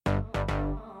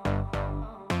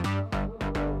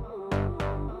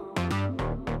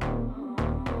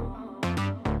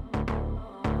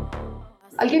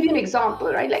I'll give you an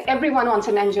example, right? Like everyone wants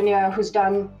an engineer who's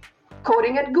done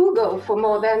coding at Google for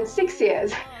more than 6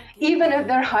 years, even if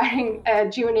they're hiring a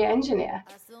junior engineer.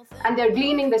 And they're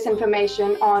gleaning this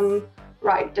information on,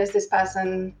 right, does this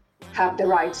person have the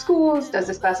right schools? Does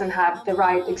this person have the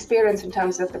right experience in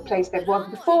terms of the place they've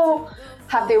worked before?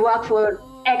 Have they worked for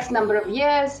X number of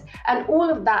years? And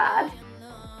all of that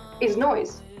is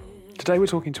noise. Today we're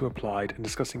talking to Applied and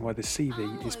discussing why the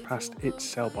CV is past its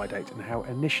sell-by date and how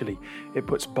initially it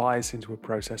puts bias into a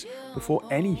process before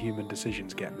any human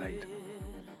decisions get made.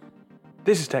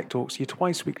 This is Tech Talks, your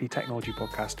twice-weekly technology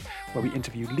podcast where we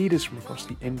interview leaders from across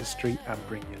the industry and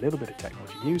bring you a little bit of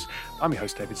technology news. I'm your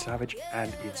host, David Savage,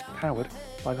 and it's powered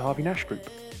by the Harvey Nash Group.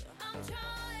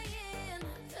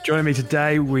 Joining me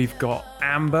today, we've got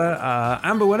Amber.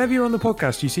 Amber, whenever you're on the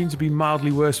podcast, you seem to be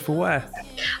mildly worse for wear.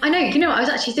 I know, I was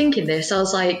actually thinking this. I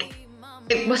was like,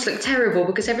 it must look terrible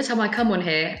because every time I come on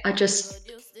here,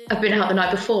 I've been out the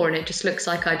night before and it just looks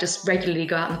like I just regularly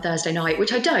go out on a Thursday night,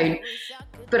 which I don't.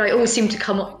 But I always seem to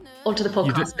come onto the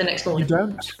podcast the next morning. You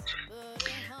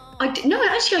don't? No,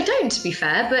 actually I don't, to be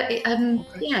fair. But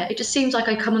it just seems like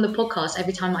I come on the podcast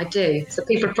every time I do. So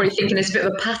people are probably thinking there's a bit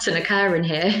of a pattern occurring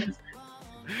here.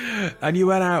 And you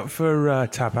went out for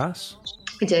tapas?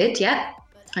 I did, yeah.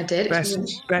 I did.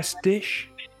 Best dish?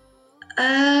 Do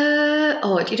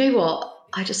you know what?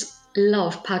 I just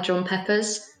love Padron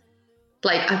peppers.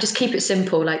 Like, I just keep it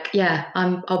simple. Like, yeah,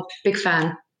 I'm a big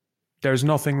fan. There's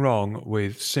nothing wrong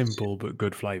with simple but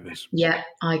good flavours. Yeah,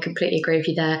 I completely agree with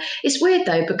you there. It's weird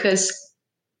though, because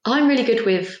I'm really good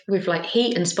with like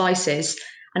heat and spices,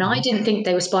 and I didn't think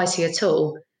they were spicy at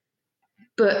all.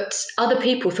 But other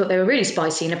people thought they were really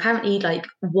spicy, and apparently like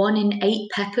 1 in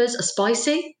 8 peppers are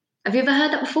spicy. Have you ever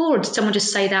heard that before? Or did someone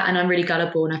just say that and I'm really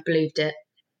gullible and I've believed it?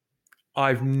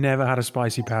 I've never had a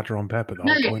spicy Padron pepper. The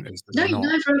whole point is that neither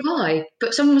have I.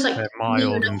 But someone was like... They're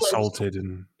mild and salted.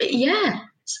 And yeah.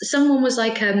 Someone was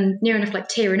like near enough like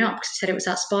tearing up because he said it was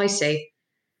that spicy.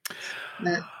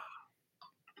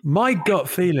 My gut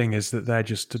feeling is that they're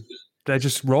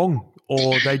just wrong,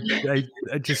 or they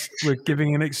just were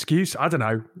giving an excuse. I don't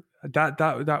know.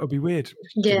 That would be weird.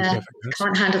 Yeah,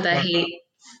 can't handle their heat.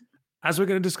 As we're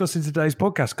going to discuss in today's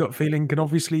podcast, gut feeling can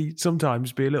obviously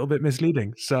sometimes be a little bit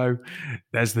misleading. So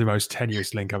there's the most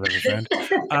tenuous link I've ever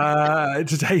found.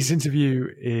 Today's interview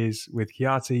is with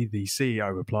Khyati, the CEO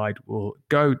of Applied. We'll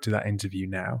go to that interview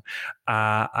now,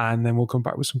 and then we'll come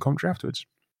back with some commentary afterwards.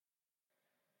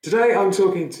 Today I'm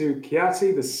talking to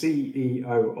Khyati, the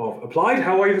CEO of Applied.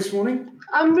 How are you this morning?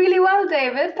 I'm really well,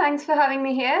 David. Thanks for having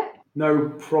me here. No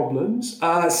problems.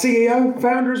 CEO,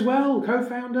 founder as well,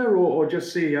 co-founder, or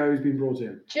just CEO who's been brought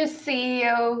in? Just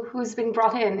CEO who's been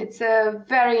brought in. It's a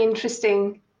very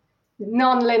interesting,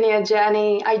 non-linear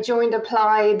journey. I joined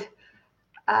Applied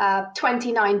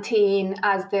 2019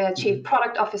 as the Chief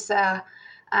Product Officer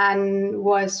and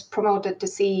was promoted to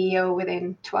CEO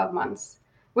within 12 months,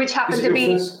 which happened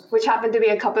to be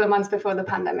a couple of months before the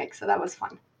pandemic. So that was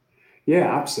fun.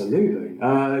 Yeah, absolutely.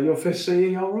 Your first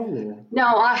CEO role? Or?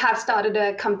 No, I have started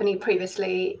a company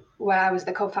previously where I was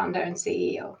the co-founder and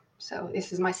CEO. So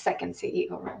this is my second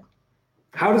CEO role.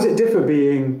 How does it differ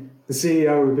being the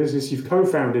CEO of a business you've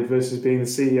co-founded versus being the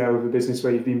CEO of a business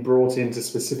where you've been brought in to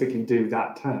specifically do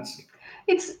that task?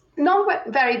 It's not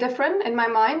very different in my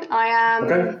mind. I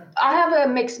have a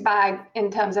mixed bag in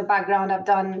terms of background. I've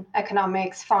done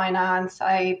economics, finance,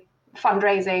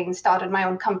 fundraising, started my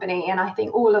own company, and I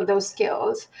think all of those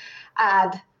skills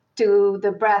add to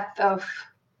the breadth of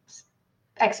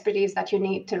expertise that you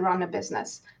need to run a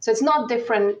business. So it's not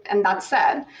different in that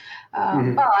sense,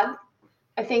 but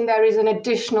I think there is an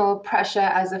additional pressure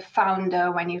as a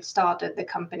founder when you've started the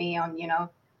company on,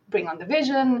 bring on the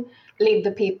vision, lead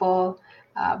the people.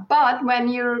 But when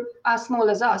you're as small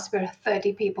as us, we're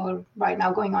 30 people right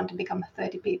now, going on to become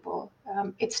 30 people.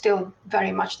 It's still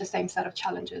very much the same set of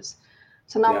challenges.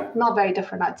 So not very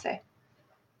different, I'd say.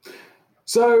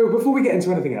 So before we get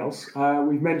into anything else,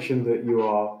 we've mentioned that you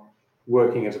are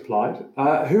working at Applied.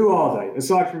 Who are they?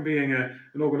 Aside from being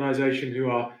an organisation who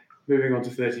are moving on to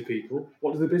 30 people,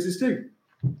 what does the business do?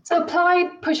 So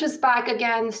Applied pushes back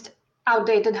against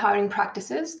outdated hiring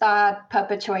practices that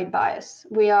perpetuate bias.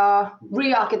 We are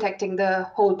re-architecting the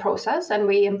whole process, and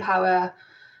we empower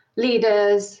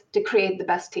leaders to create the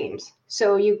best teams.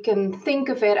 So you can think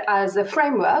of it as a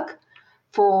framework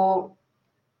for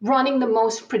running the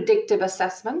most predictive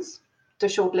assessments to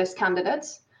shortlist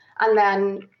candidates, and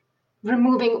then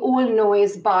removing all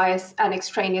noise, bias, and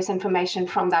extraneous information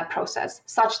from that process,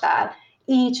 such that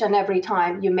each and every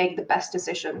time you make the best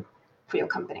decision for your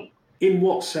company. In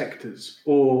what sectors,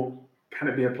 or can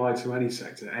it be applied to any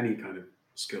sector, any kind of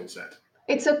skill set?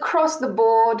 It's across the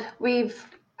board. We've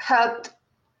helped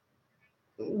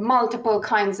multiple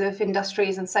kinds of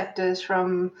industries and sectors,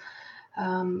 from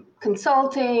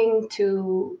consulting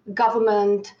to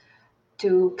government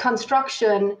to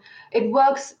construction. It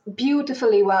works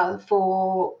beautifully well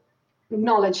for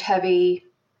knowledge-heavy,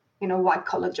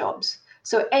 white-collar jobs.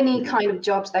 So any kind of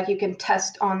jobs that you can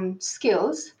test on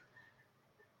skills,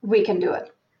 we can do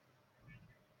it.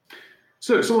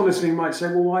 So someone listening might say,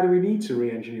 well, why do we need to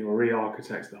re-engineer or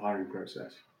re-architect the hiring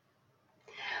process?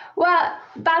 Well,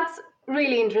 that's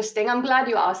really interesting. I'm glad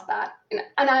you asked that.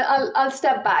 And I'll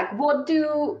step back. What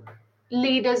do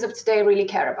leaders of today really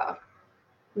care about?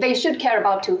 They should care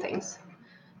about two things.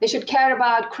 They should care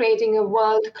about creating a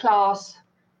world-class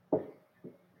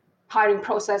hiring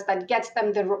process that gets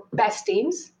them the best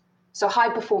teams, so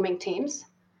high-performing teams,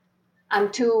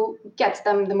 and two, gets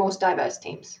them the most diverse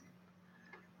teams.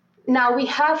 Now, we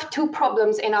have two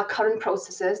problems in our current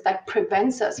processes that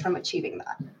prevents us from achieving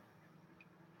that.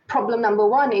 Problem number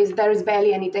one is there is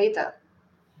barely any data,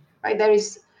 right? There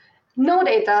is no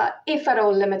data, if at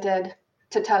all limited,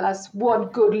 to tell us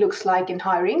what good looks like in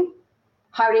hiring.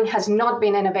 Hiring has not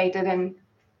been innovated in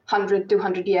 100,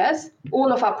 200 years.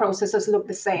 All of our processes look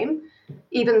the same,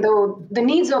 even though the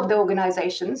needs of the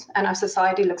organizations and our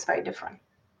society looks very different.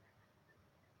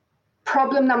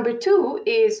 Problem number two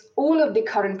is all of the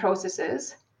current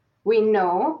processes we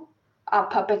know are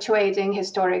perpetuating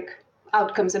historic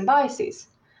outcomes and biases.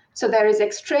 So there is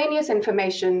extraneous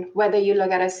information, whether you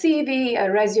look at a CV,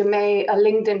 a resume, a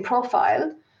LinkedIn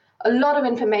profile, a lot of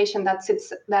information that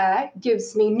sits there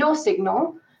gives me no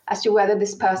signal as to whether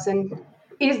this person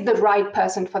is the right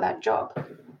person for that job.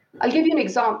 I'll give you an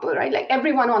example, right? Like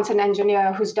everyone wants an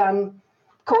engineer who's done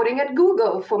coding at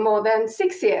Google for more than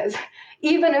 6 years,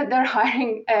 even if they're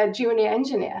hiring a junior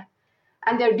engineer.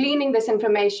 And they're gleaning this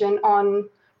information on,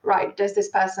 right, does this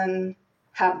person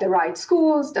have the right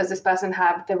schools? Does this person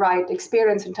have the right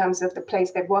experience in terms of the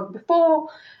place they've worked before?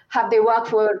 Have they worked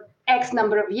for X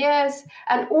number of years?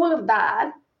 And all of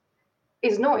that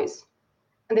is noise.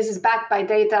 And this is backed by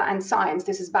data and science.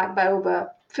 This is backed by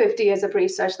over 50 years of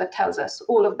research that tells us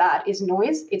all of that is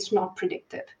noise. It's not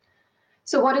predictive.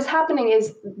 So what is happening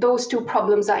is those two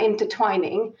problems are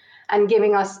intertwining and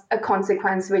giving us a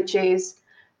consequence, which is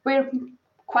we're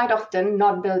quite often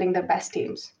not building the best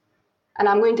teams. And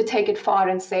I'm going to take it far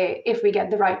and say, if we get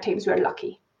the right teams, we're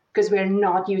lucky, because we're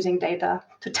not using data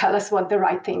to tell us what the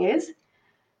right thing is.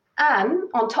 And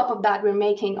on top of that, we're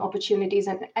making opportunities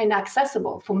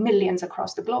inaccessible for millions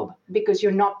across the globe, because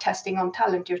you're not testing on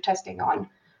talent, you're testing on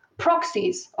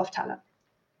proxies of talent.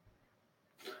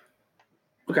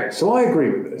 Okay, so I agree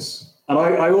with this. And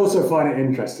I also find it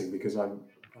interesting because I'm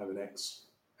an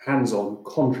ex-hands-on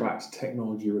contract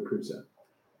technology recruiter.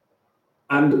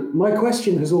 And my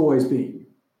question has always been,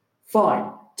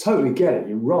 fine, totally get it,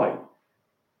 you're right.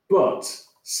 But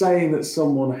saying that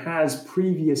someone has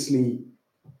previously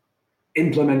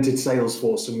implemented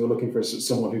Salesforce and you're looking for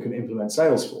someone who can implement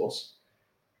Salesforce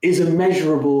is a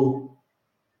measurable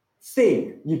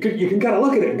thing. You can kind of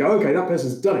look at it and go, okay, that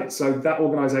person's done it. So that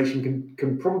organization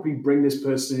can probably bring this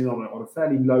person in on a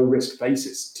fairly low risk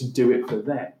basis to do it for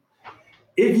them.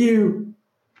 If you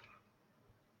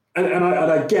And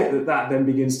I get that then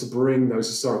begins to bring those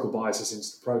historical biases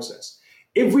into the process.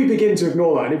 If we begin to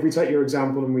ignore that, and if we take your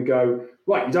example and we go,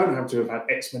 right, you don't have to have had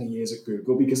X many years at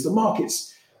Google because the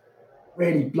market's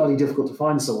really bloody difficult to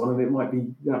find someone,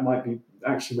 and that might be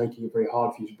actually making it very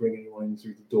hard for you to bring anyone in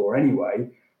through the door anyway.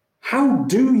 How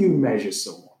do you measure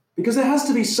someone? Because there has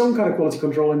to be some kind of quality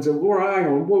control into, well, hang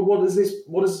on, what does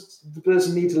the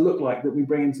person need to look like that we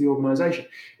bring into the organization?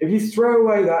 If you throw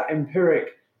away that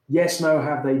empiric yes, no,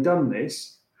 have they done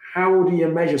this? How do you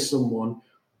measure someone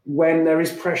when there is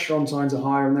pressure on time to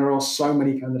hire and there are so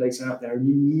many candidates out there and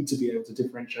you need to be able to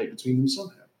differentiate between them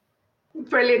somehow?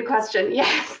 Brilliant question.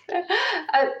 Yes.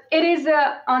 It is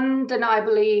an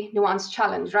undeniably nuanced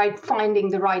challenge, right? Finding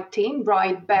the right team,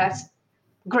 right, best,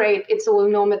 great, it's all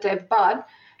normative. But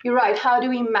you're right, how do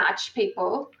we match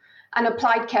people? And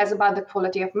Applied cares about the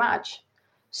quality of match.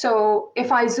 So if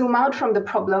I zoom out from the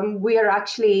problem, we are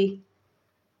actually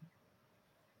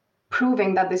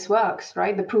proving that this works,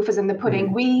 right? The proof is in the pudding.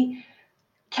 Mm-hmm. We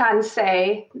can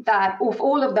say that of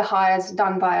all of the hires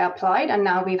done by Applied, and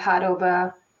now we've had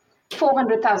over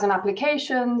 400,000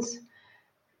 applications,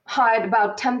 hired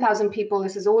about 10,000 people,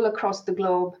 this is all across the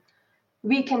globe,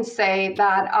 we can say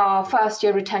that our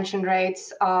first-year retention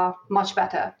rates are much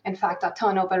better. In fact, our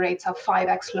turnover rates are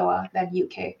 5x lower than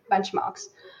UK benchmarks.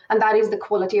 And that is the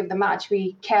quality of the match.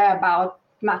 We care about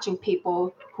matching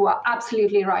people who are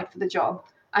absolutely right for the job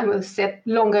and will sit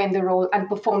longer in the role and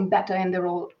perform better in the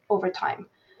role over time,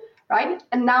 right?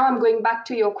 And now I'm going back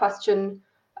to your question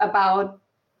about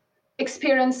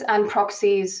experience and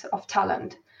proxies of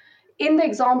talent. In the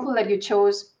example that you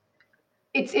chose,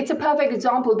 it's a perfect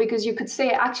example because you could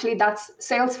say, actually, that's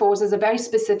Salesforce is a very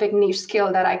specific niche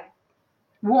skill that I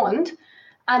want,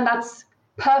 and that's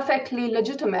perfectly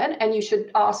legitimate. And you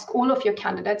should ask all of your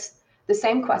candidates the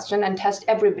same question and test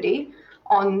everybody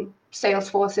on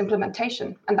Salesforce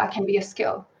implementation, and that can be a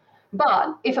skill.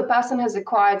 But if a person has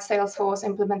acquired Salesforce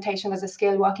implementation as a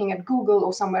skill working at Google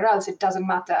or somewhere else, it doesn't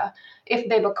matter. If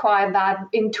they've acquired that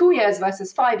in 2 years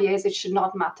versus 5 years, it should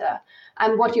not matter.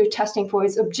 And what you're testing for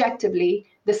is objectively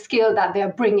the skill that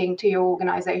they're bringing to your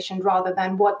organization rather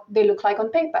than what they look like on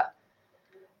paper.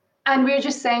 And we're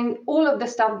just saying all of the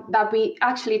stuff that we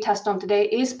actually test on today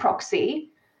is proxy.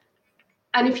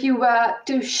 And if you were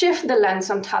to shift the lens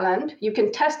on talent, you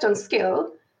can test on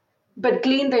skill, but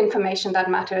glean the information that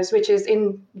matters, which is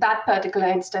in that particular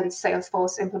instance,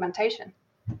 Salesforce implementation.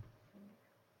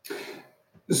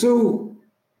 So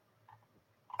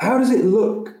how does it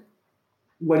look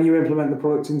when you implement the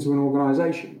product into an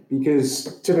organization?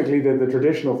 Because typically the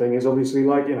traditional thing is obviously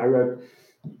like,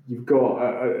 you've got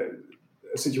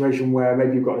a situation where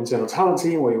maybe you've got an internal talent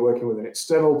team or you're working with an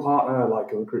external partner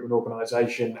like a recruitment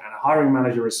organization, and a hiring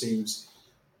manager receives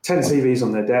 10 CVs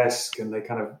on their desk and they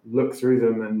kind of look through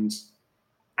them, and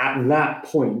at that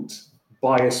point,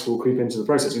 bias will creep into the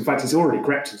process. In fact, it's already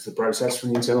crept into the process from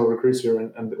the internal recruiter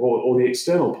or the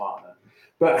external partner.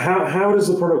 But how does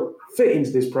the product fit into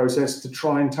this process to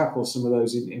try and tackle some of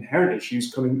those inherent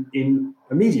issues coming in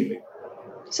immediately?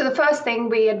 So the first thing,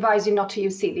 we advise you not to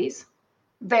use CVs.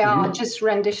 They are just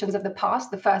renditions of the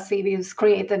past. The first CV was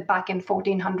created back in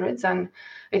 1400s and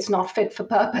it's not fit for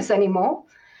purpose anymore.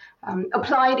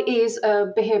 Applied is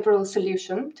a behavioral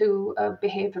solution to a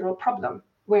behavioral problem.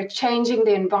 We're changing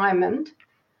the environment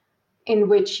in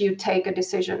which you take a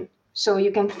decision. So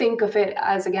you can think of it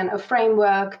as, again, a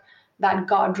framework that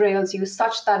guardrails you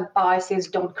such that biases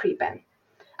don't creep in.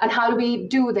 And how do we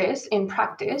do this in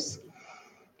practice?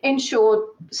 In short,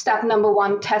 step number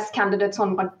one, test candidates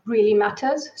on what really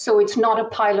matters. So it's not a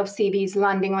pile of CVs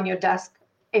landing on your desk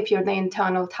if you're the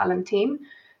internal talent team.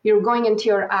 You're going into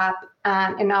your app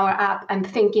and in our app and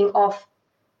thinking of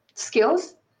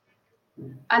skills,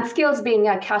 and skills being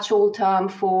a catch-all term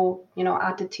for,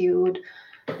 attitude.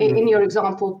 In your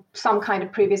example, some kind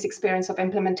of previous experience of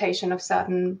implementation of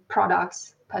certain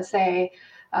products per se.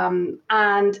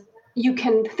 And you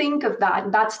can think of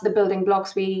that. That's the building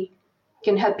blocks we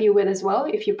can help you with as well.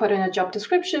 If you put in a job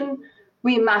description,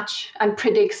 we match and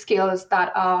predict skills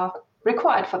that are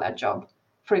required for that job,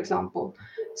 for example.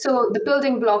 So the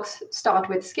building blocks start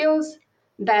with skills,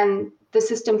 then the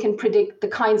system can predict the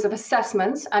kinds of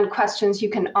assessments and questions you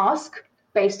can ask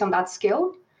based on that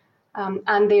skill.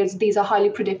 And these are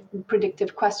highly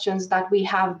predictive questions that we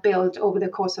have built over the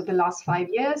course of the last 5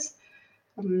 years.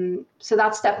 So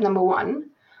that's step number one.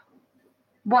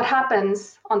 What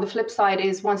happens on the flip side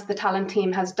is once the talent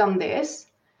team has done this,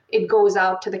 it goes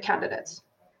out to the candidates.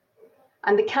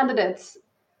 And the candidates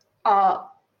are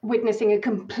witnessing a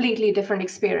completely different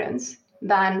experience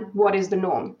than what is the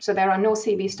norm. So there are no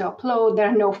CVs to upload, there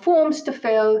are no forms to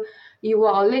fill. You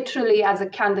are literally, as a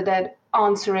candidate,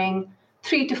 answering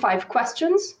 3 to 5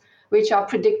 questions, which are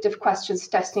predictive questions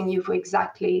testing you for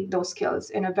exactly those skills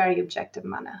in a very objective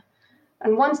manner.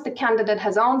 And once the candidate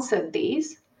has answered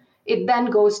these, it then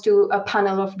goes to a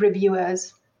panel of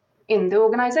reviewers in the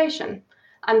organization.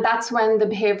 And that's when the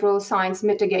behavioral science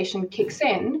mitigation kicks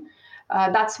in.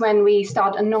 That's when we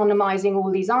start anonymizing all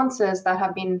these answers that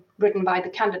have been written by the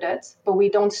candidates, but we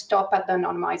don't stop at the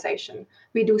anonymization.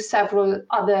 We do several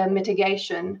other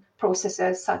mitigation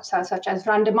processes, such as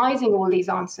randomizing all these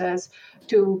answers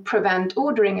to prevent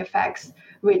ordering effects,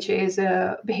 which is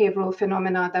a behavioral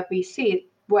phenomena that we see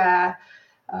where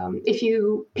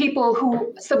people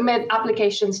who submit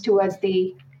applications towards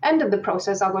the end of the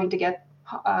process are going to get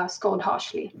scored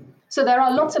harshly. So there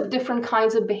are lots of different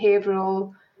kinds of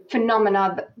behavioral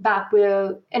phenomena that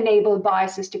will enable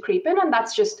biases to creep in, and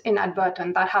that's just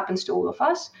inadvertent. That happens to all of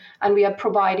us, and we are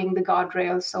providing the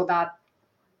guardrails so that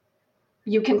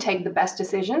you can take the best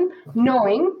decision,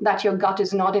 knowing that your gut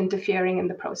is not interfering in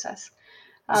the process.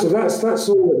 So that's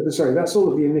all. Sorry, that's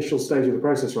all at the initial stage of the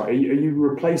process, right? Are you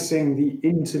replacing the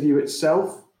interview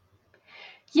itself?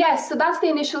 Yes, so that's the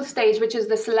initial stage, which is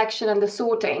the selection and the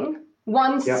sorting.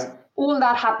 Once all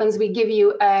that happens, we give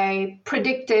you a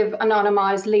predictive,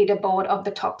 anonymized leaderboard of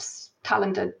the top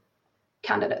talented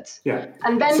candidates. Yeah,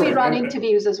 and then we run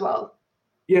interviews as well.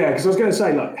 Yeah, because I was going to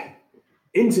say,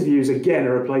 interviews again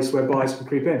are a place where bias can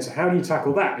creep in. So how do you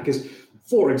tackle that? Because,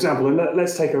 for example, and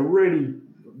let's take a really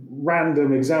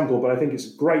random example, but I think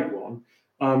it's a great one.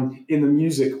 In the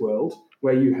music world,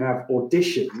 where you have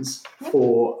auditions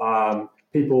for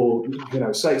people,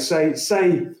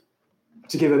 say,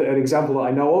 to give an example that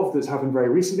I know of that's happened very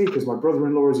recently, because my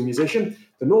brother-in-law is a musician,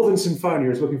 the Northern Symphonia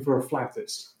is looking for a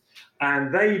flautist,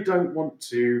 and they don't want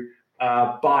to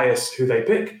bias who they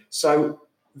pick, so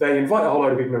they invite a whole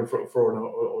load of people in for an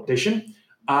audition,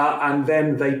 and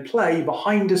then they play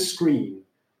behind a screen,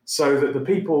 so that the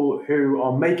people who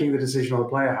are making the decision on the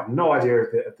player have no idea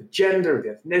of the gender, of the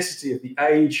ethnicity, of the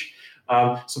age.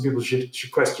 Some people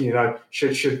should question,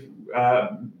 should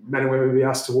men and women be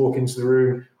asked to walk into the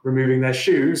room removing their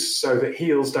shoes so that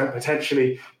heels don't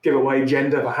potentially give away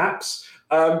gender, perhaps.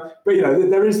 But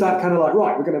there is that kind of like,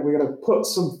 right, we're going to put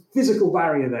some physical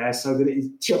barrier there so that it is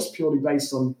just purely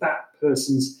based on that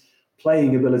person's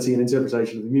playing ability and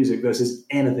interpretation of the music versus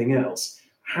anything else.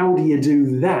 How do you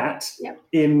do that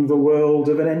in the world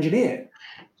of an engineer?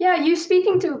 Yeah, you're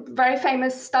speaking to very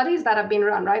famous studies that have been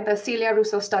run, right? The Celia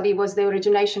Russo study was the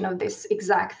origination of this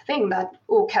exact thing, that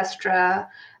orchestra,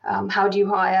 how do you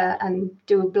hire and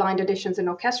do blind auditions in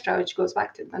orchestra, which goes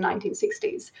back to the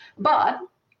 1960s. But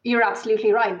you're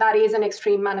absolutely right. That is an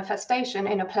extreme manifestation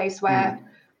in a place where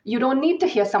you don't need to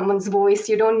hear someone's voice.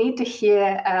 You don't need to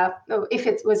hear, if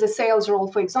it was a sales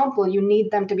role, for example, you need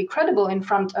them to be credible in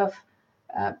front of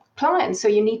clients. So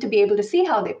you need to be able to see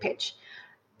how they pitch.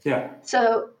 Yeah.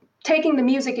 So taking the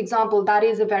music example, that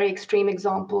is a very extreme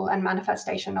example and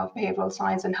manifestation of behavioral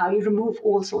science and how you remove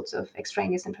all sorts of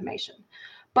extraneous information.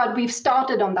 But we've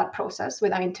started on that process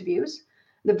with our interviews.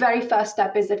 The very first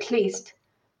step is at least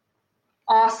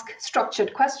ask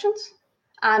structured questions.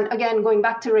 And again, going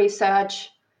back to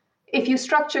research, if you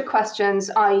structure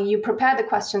questions, i.e. you prepare the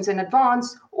questions in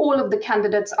advance, all of the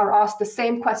candidates are asked the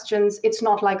same questions. It's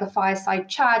not like a fireside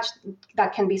chat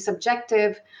that can be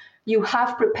subjective. You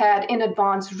have prepared in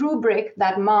advance rubric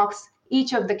that marks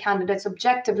each of the candidates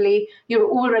objectively. You're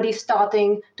already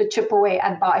starting to chip away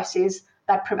at biases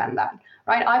that prevent that,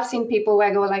 right? I've seen people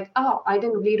where go like, oh, I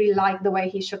didn't really like the way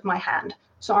he shook my hand,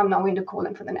 so I'm not going to call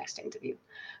him for the next interview.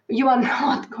 You are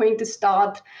not going to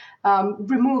start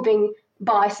removing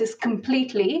biases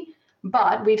completely,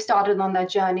 but we've started on that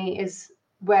journey is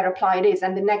where applied is.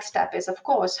 And the next step is, of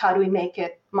course, how do we make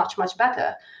it much, much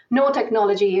better? No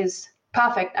technology is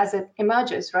perfect as it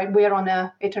emerges, right? We're on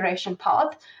an iteration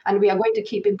path and we are going to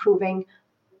keep improving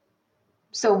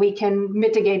so we can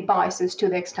mitigate biases to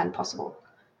the extent possible.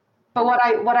 But what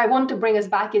I want to bring us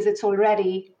back is it's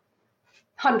already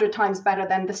 100 times better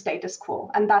than the status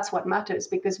quo. And that's what matters,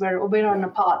 because we're on a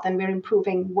path and we're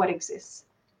improving what exists.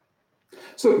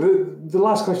 So the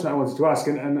last question I wanted to ask,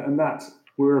 and that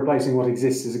we're replacing what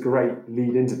exists, is a great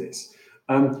lead into this.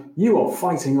 You are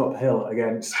fighting uphill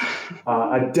against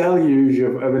a deluge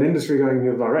of an industry going in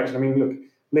the other direction. I mean, look,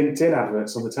 LinkedIn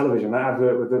adverts on the television, that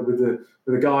advert with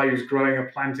the guy who's growing a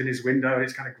plant in his window and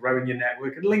it's kind of growing your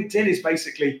network. And LinkedIn is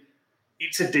basically,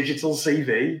 it's a digital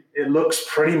CV. It looks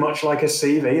pretty much like a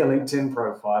CV, a LinkedIn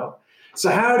profile. So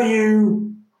how do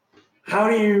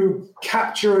you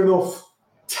capture enough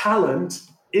talent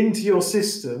into your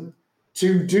system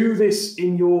to do this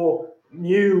in your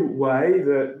new way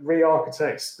that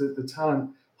re-architects the talent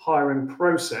hiring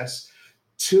process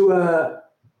to a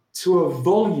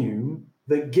volume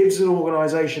that gives an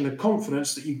organization the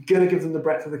confidence that you're going to give them the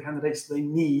breadth of the candidates they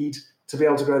need to be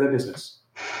able to grow their business?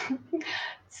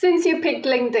 Since you picked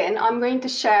LinkedIn, I'm going to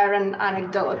share an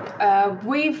anecdote.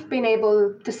 We've been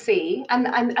able to see, and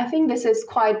I think this is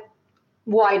quite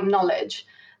wide knowledge,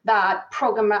 that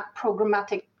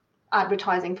programmatic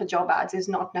advertising for job ads is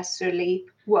not necessarily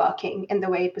working in the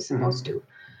way it was supposed to,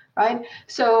 right?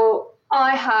 So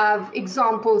I have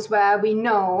examples where we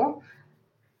know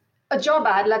a job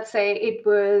ad, let's say it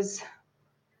was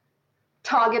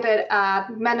targeted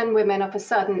at men and women of a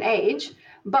certain age,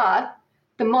 but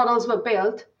the models were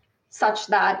built such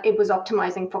that it was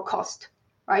optimizing for cost,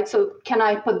 right? So can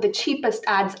I put the cheapest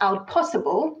ads out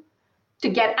possible to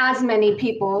get as many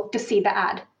people to see the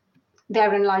ad?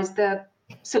 Therein lies the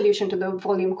solution to the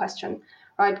volume question,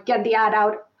 right? Get the ad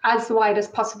out as wide as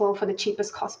possible for the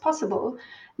cheapest cost possible.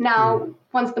 Now,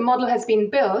 once the model has been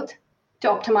built to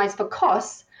optimize for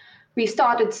costs, we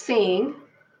started seeing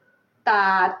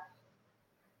that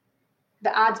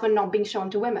the ads were not being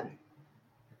shown to women.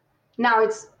 Now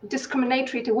it's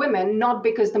discriminatory to women, not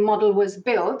because the model was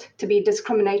built to be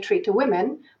discriminatory to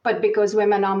women, but because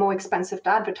women are more expensive to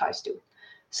advertise to.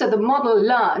 So the model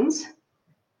learns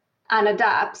and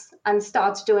adapts and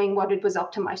starts doing what it was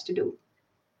optimized to do,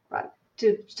 right?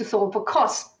 To solve for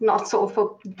cost, not solve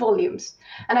for volumes.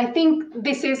 And I think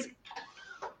this is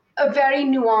a very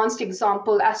nuanced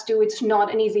example as to it's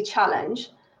not an easy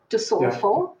challenge to solve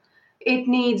for. It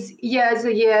needs years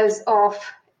and years of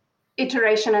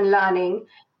iteration and learning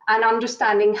and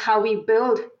understanding how we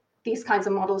build these kinds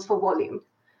of models for volume.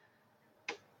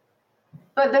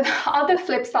 But the other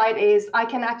flip side is I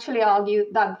can actually argue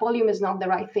that volume is not the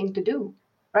right thing to do,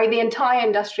 right? The entire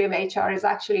industry of HR is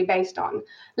actually based on,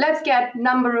 let's get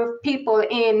number of people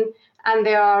in and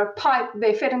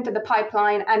they fit into the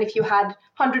pipeline. And if you had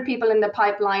 100 people in the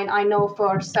pipeline, I know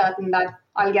for certain that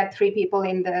I'll get 3 people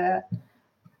in the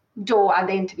door at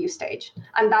the interview stage.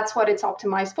 And that's what it's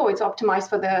optimized for. It's optimized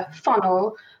for the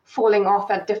funnel falling off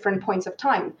at different points of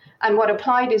time. And what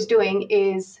Applied is doing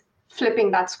is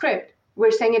flipping that script. We're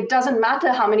saying it doesn't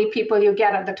matter how many people you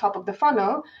get at the top of the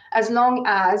funnel, as long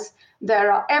as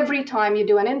every time you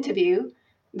do an interview,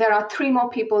 there are 3 more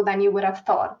people than you would have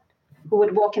thought who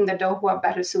would walk in the door who are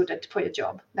better suited for your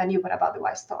job than you would have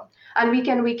otherwise thought. And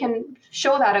we can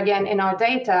show that again in our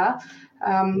data.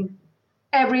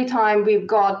 Every time we've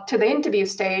got to the interview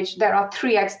stage, there are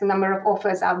 3x the number of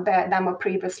offers out there than were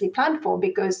previously planned for,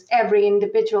 because every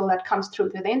individual that comes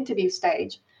through to the interview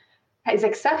stage is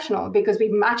exceptional because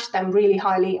we've matched them really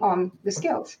highly on the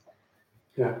skills.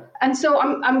 Yeah. And so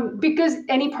I'm because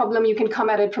any problem you can come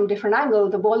at it from different angle.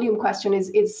 The volume question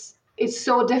is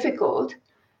so difficult.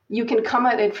 You can come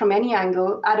at it from any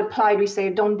angle. At Applied, we say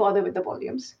don't bother with the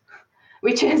volumes,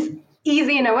 which is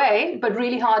easy in a way, but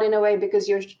really hard in a way because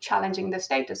you're challenging the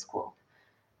status quo.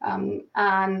 And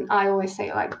I always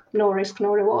say no risk,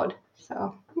 no reward.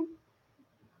 So.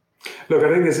 Look,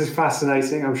 I think this is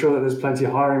fascinating. I'm sure that there's plenty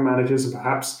of hiring managers and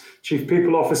perhaps chief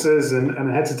people officers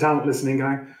and heads of talent listening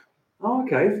going, oh,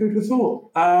 okay, food for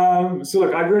thought. So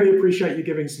look, I really appreciate you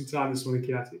giving some time this morning,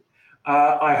 Khyati.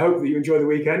 I hope that you enjoy the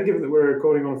weekend, given that we're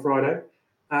recording on a Friday.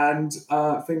 And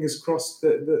fingers crossed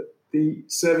that the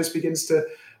service begins to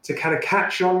kind of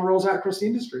catch on and rolls out across the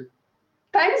industry.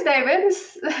 Thanks, David.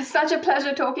 It's such a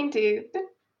pleasure talking to you.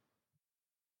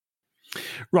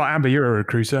 Right, Amber, you're a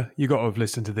recruiter. You got to have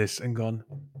listened to this and gone,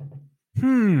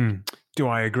 do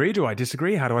I agree? Do I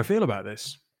disagree? How do I feel about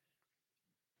this?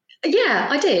 Yeah,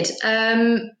 I did.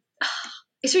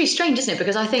 It's really strange, isn't it?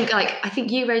 Because I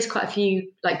think you raised quite a few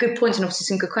good points and obviously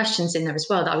some good questions in there as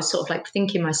well that I was sort of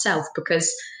thinking myself, because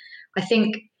I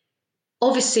think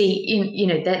obviously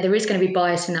there is going to be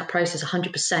bias in that process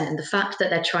 100%, and the fact that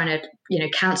they're trying to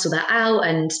cancel that out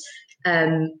and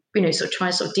sort of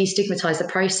trying to destigmatize the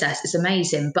process is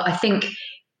amazing. But I think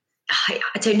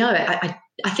I don't know.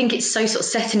 I think it's so sort of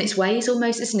set in its ways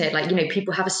almost, isn't it?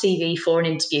 People have a CV for an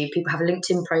interview. People have a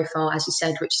LinkedIn profile, as you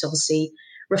said, which is obviously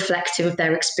reflective of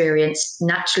their experience.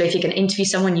 Naturally, if you're going to interview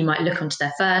someone, you might look onto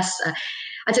their first.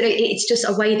 I don't know. It's just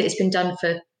a way that it's been done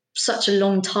for such a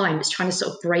long time. It's trying to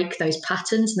sort of break those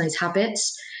patterns and those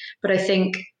habits. But I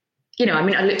think,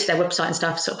 I looked at their website and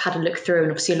stuff, sort of had a look through,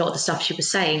 and obviously a lot of the stuff she was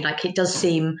saying, it does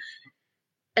seem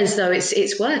as though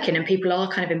it's working and people are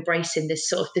kind of embracing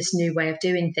this new way of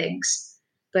doing things.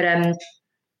 But I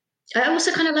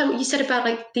also kind of like what you said about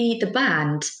the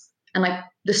band and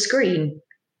the screen.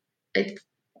 I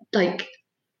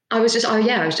was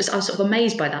sort of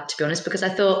amazed by that, to be honest, because I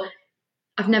thought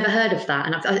I've never heard of that,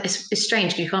 and it's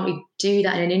strange because you can't really do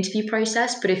that in an interview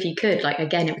process. But if you could,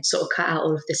 again, it would sort of cut out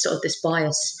all of this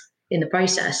bias in the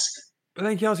process. But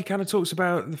then Khyati kind of talks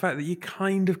about the fact that you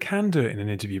kind of can do it in an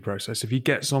interview process. If you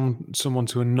get someone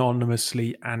to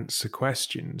anonymously answer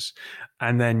questions,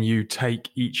 and then you take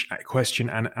each question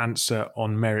and answer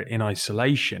on merit in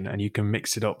isolation, and you can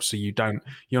mix it up so you're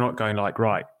not going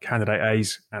right, candidate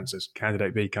A's answers,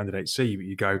 candidate B, candidate C, but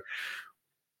you go,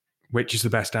 which is the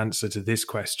best answer to this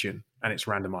question? And it's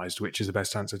randomized. Which is the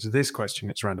best answer to this question?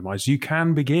 It's randomized. You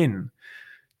can begin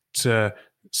to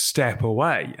step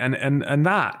away. And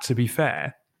that, to be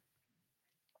fair,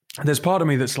 there's part of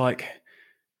me that's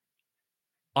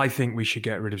I think we should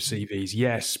get rid of CVs.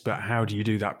 Yes, but how do you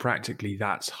do that practically?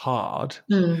 That's hard.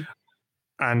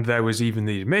 And there was even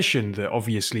the admission that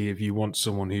obviously if you want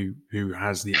someone who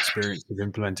has the experience of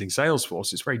implementing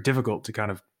Salesforce, it's very difficult to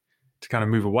kind of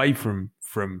move away from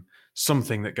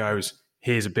something that goes,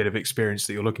 here's a bit of experience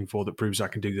that you're looking for that proves I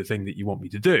can do the thing that you want me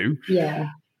to do. Yeah.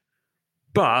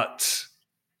 But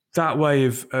that way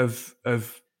of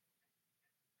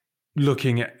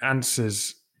looking at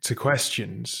answers to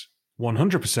questions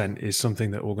 100% is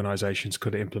something that organizations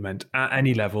could implement at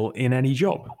any level in any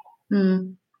job.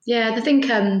 Yeah, I think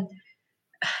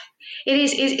it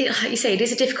is, like you say, it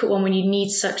is a difficult one when you need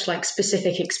such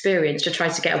specific experience to try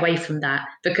to get away from that,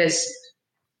 because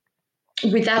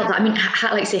without that,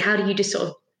 how do you just sort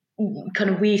of kind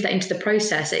of weave that into the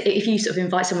process? If you sort of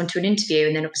invite someone to an interview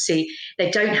and then obviously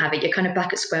they don't have it, you're kind of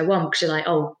back at square one because you're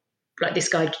like this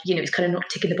guy, is kind of not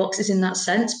ticking the boxes in that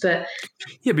sense. But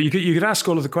yeah, but you could ask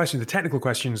all of the questions, the technical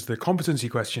questions, the competency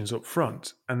questions up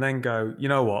front, and then go, you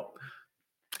know what?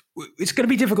 It's going to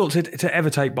be difficult to ever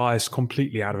take bias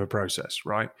completely out of a process,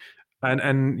 right?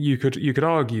 And you could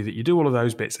argue that you do all of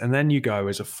those bits, and then you go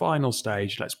as a final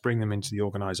stage, let's bring them into the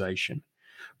organization.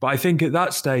 But I think at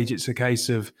that stage, it's a case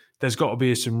of there's got to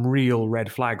be some real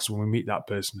red flags when we meet that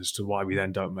person as to why we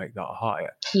then don't make that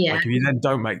hire. Yeah. Like if you then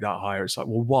don't make that hire, it's like,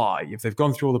 well, why? If they've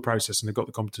gone through all the process and they've got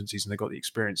the competencies and they've got the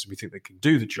experience and we think they can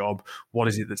do the job, what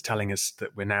is it that's telling us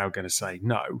that we're now going to say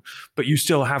no? But you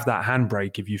still have that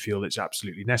handbrake if you feel it's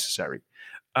absolutely necessary.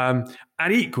 And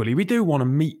equally, we do want to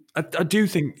meet, I do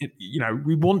think,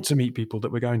 we want to meet people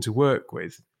that we're going to work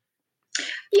with.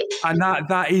 Yeah. And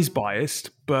that is biased,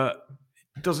 but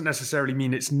doesn't necessarily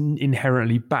mean it's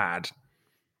inherently bad.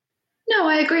 No,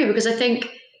 I agree, because I think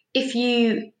if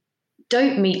you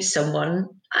don't meet someone,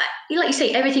 like you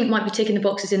say, everything might be ticking the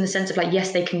boxes in the sense of like,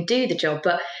 yes, they can do the job,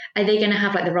 but are they going to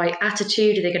have like the right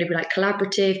attitude? Are they going to be like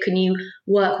collaborative? Can you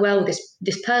work well with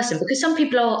this person? Because some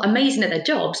people are amazing at their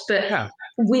jobs, but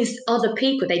with other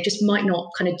people, they just might not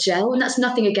kind of gel. And that's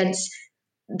nothing against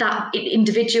that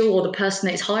individual or the person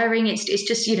that is hiring. It's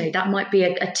just, that might be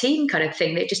a team kind of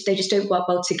thing. They just don't work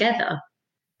well together.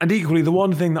 And equally, the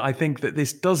one thing that I think that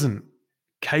this doesn't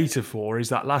cater for is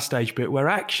that last stage bit where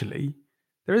actually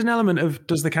there is an element of,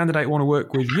 does the candidate want to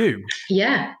work with you?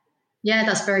 Yeah,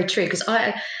 that's very true. Because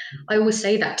I always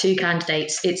say that to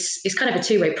candidates, it's kind of a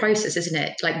two-way process, isn't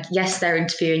it? Like, yes, they're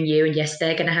interviewing you, and yes,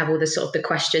 they're going to have all the sort of the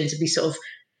questions and be sort of,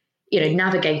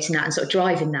 navigating that and sort of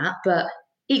driving that. But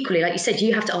equally, like you said,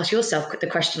 you have to ask yourself the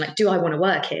question, like, do I want to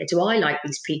work here? Do I like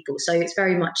these people? So it's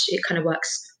very much, it kind of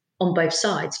works on both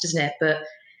sides, doesn't it? But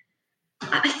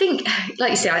I think,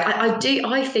 like you say,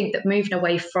 I think that moving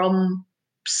away from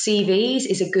CVs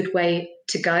is a good way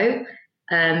to go.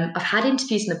 I've had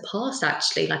interviews in the past,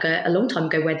 actually, like a long time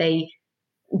ago, where they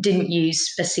didn't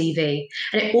use a CV.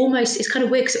 And it's kind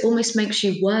of weird because it almost makes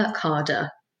you work harder,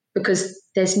 because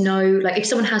there's no, like, if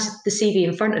someone has the CV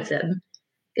in front of them,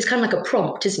 it's kind of like a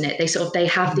prompt, isn't it? They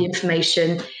have the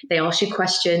information, they ask you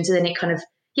questions, and then it kind of,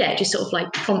 it just sort of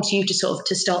like prompts you to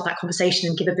to start that conversation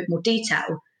and give a bit more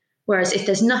detail. Whereas if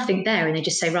there's nothing there and they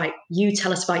just say, right, you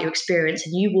tell us about your experience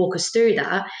and you walk us through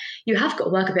that, you have got to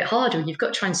work a bit harder, and you've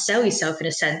got to try and sell yourself in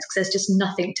a sense, because there's just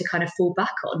nothing to kind of fall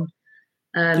back on.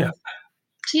 So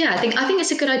I think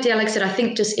it's a good idea. Like I said, I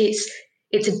think just it's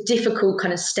a difficult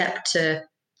kind of step to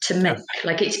make.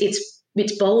 Like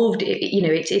it's bold,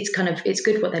 it's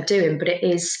good what they're doing, but it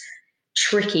is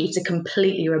tricky to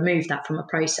completely remove that from a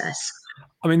process.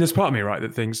 I mean, there's part of me, right,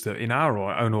 that thinks that in our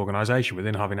own organisation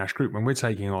within Harvey Nash Group, when we're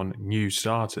taking on new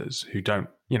starters who don't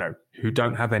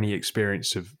have any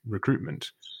experience of recruitment,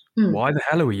 why the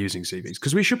hell are we using CVs?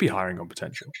 Because we should be hiring on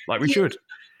potential. Like, we should.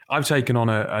 I've taken on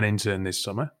an intern this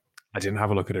summer. I didn't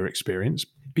have a look at her experience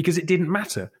because it didn't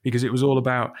matter, because it was all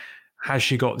about, has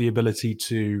she got the ability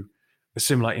to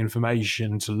assimilate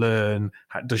information, to learn?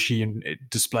 Does she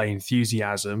display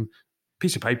enthusiasm?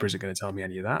 Piece of paper isn't going to tell me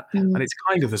any of that. And it's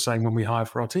kind of the same when we hire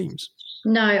for our teams.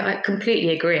 No, I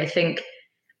completely agree. I think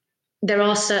there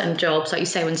are certain jobs, like you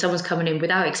say, when someone's coming in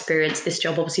without experience, this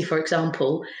job, obviously, for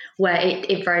example, where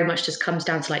it very much just comes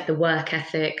down to like the work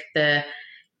ethic, the,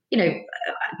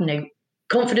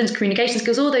 confidence, communication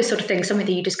skills, all those sort of things, something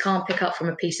that you just can't pick up from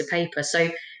a piece of paper.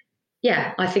 So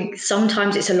I think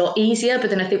sometimes it's a lot easier, but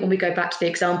then I think when we go back to the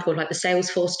example, like the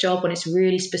Salesforce job, when it's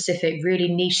really specific, really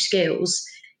niche skills,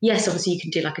 yes, obviously you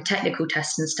can do like a technical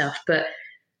test and stuff, but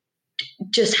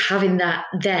just having that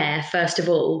there, first of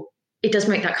all, it does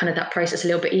make that process a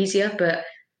little bit easier. But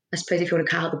I suppose if you want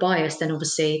to cut out the bias, then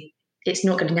obviously it's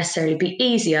not going to necessarily be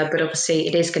easier, but obviously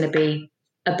it is going to be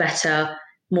a better,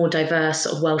 more diverse,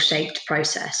 sort of well-shaped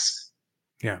process.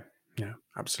 Yeah,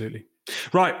 absolutely.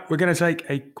 Right, we're going to take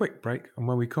a quick break, and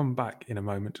when we come back in a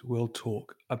moment, we'll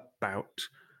talk about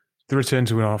the return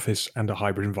to an office and a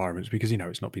hybrid environment, because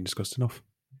it's not been discussed enough.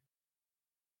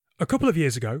 A couple of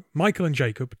years ago, Michael and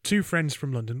Jacob, two friends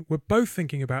from London, were both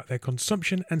thinking about their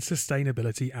consumption and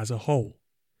sustainability as a whole.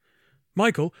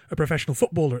 Michael, a professional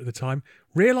footballer at the time,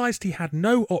 realised he had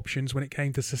no options when it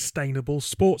came to sustainable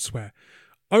sportswear.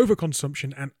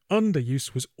 Overconsumption and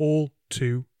underuse was all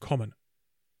too common.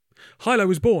 Hilo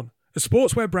was born, a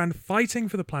sportswear brand fighting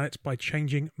for the planet by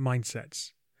changing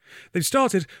mindsets. They've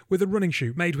started with a running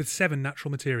shoe made with 7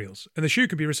 natural materials, and the shoe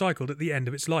can be recycled at the end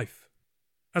of its life.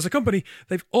 As a company,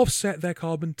 they've offset their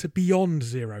carbon to beyond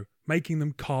zero, making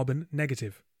them carbon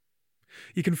negative.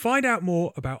 You can find out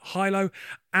more about Hilo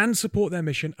and support their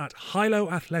mission at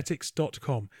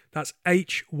hiloathletics.com. That's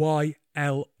HYLO.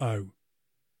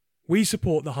 We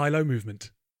support the Hilo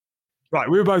movement. Right,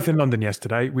 we were both in London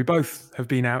yesterday. We both have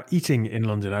been out eating in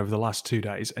London over the last 2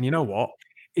 days. And you know what?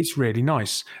 It's really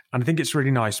nice. And I think it's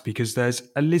really nice because there's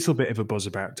a little bit of a buzz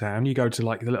about town. You go to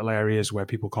like the little areas where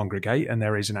people congregate and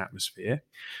there is an atmosphere.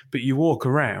 But you walk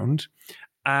around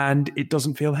and it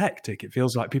doesn't feel hectic. It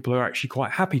feels like people are actually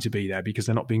quite happy to be there because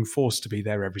they're not being forced to be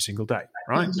there every single day,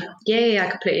 right? Yeah, I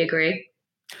completely agree.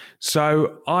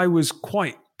 So I was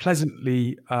quite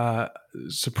pleasantly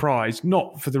surprised,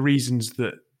 not for the reasons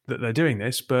that they're doing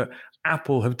this, but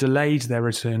Apple have delayed their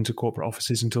return to corporate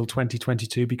offices until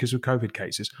 2022 because of COVID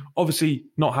cases. Obviously,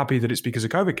 not happy that it's because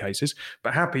of COVID cases,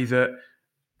 but happy that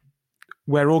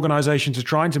where organizations are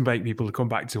trying to make people to come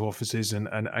back to offices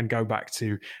and go back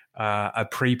to a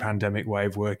pre-pandemic way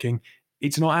of working,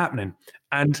 it's not happening.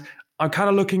 And I'm kind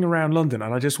of looking around London,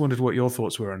 and I just wondered what your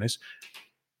thoughts were on this.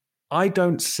 I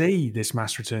don't see this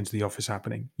mass return to the office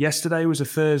happening. Yesterday was a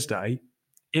Thursday.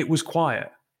 It was quiet.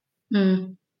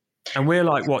 Mm. And we're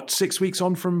like, what, 6 weeks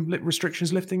on from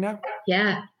restrictions lifting now?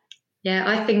 Yeah.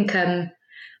 I think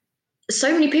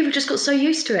so many people just got so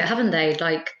used to it, haven't they?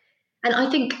 Like, and I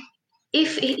think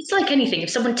if it's like anything,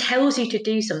 if someone tells you to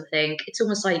do something, it's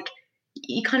almost like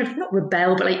you kind of not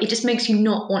rebel, but like it just makes you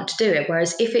not want to do it.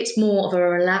 Whereas if it's more of a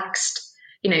relaxed,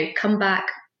 come back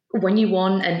when you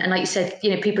want, and like you said,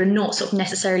 people are not sort of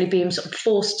necessarily being sort of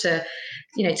forced to,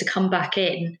 to come back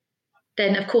in,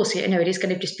 then of course, it is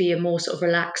going to just be a more sort of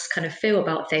relaxed kind of feel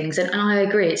about things. And I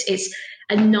agree, it's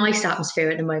a nice atmosphere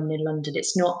at the moment in London.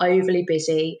 It's not overly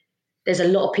busy. There's a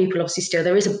lot of people, obviously, still.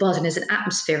 There is a buzz and there's an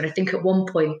atmosphere. And I think at one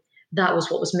point that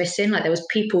was what was missing. Like there was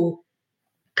people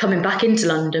coming back into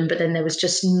London, but then there was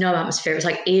just no atmosphere. It was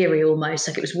like eerie almost,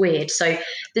 like it was weird. So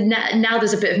now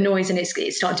there's a bit of noise and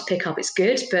it's starting to pick up. It's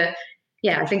good. But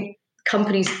yeah, I think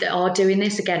companies that are doing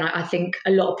this, again, I think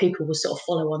a lot of people will sort of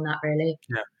follow on that, really.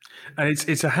 Yeah. And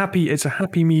it's a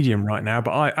happy medium right now.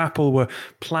 But Apple were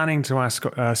planning to ask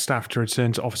staff to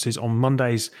return to offices on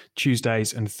Mondays,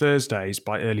 Tuesdays, and Thursdays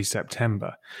by early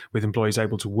September, with employees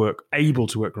able to work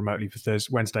remotely for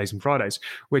Wednesdays and Fridays,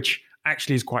 which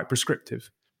actually is quite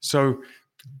prescriptive. So,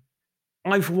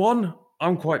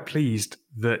 I'm quite pleased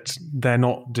that they're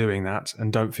not doing that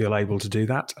and don't feel able to do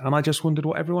that. And I just wondered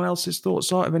what everyone else's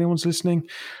thoughts are. If anyone's listening,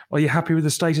 are you happy with the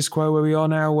status quo where we are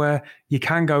now, where you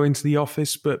can go into the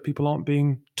office, but people aren't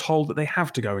being told that they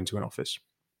have to go into an office?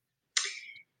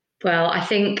 Well, I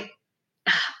think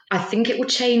it will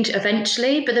change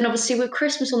eventually, but then obviously with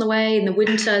Christmas on the way in the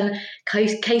winter,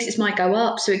 cases might go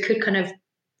up. So it could kind of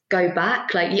go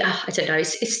back. Like, yeah, I don't know.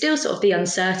 It's still sort of the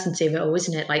uncertainty of it all,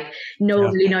 isn't it? Like no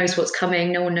one really knows what's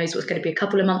coming. No one knows what's going to be a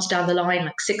couple of months down the line,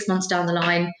 like 6 months down the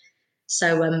line.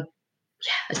 So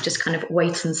let's just kind of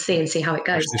wait and see how it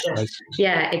goes.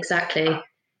 Yeah, exactly.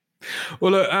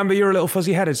 Well, look, Amber, you're a little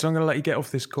fuzzy-headed, so I'm going to let you get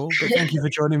off this call. But thank you for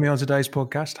joining me on today's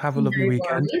podcast. Have a lovely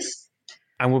weekend.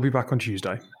 And we'll be back on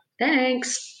Tuesday.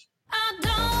 Thanks.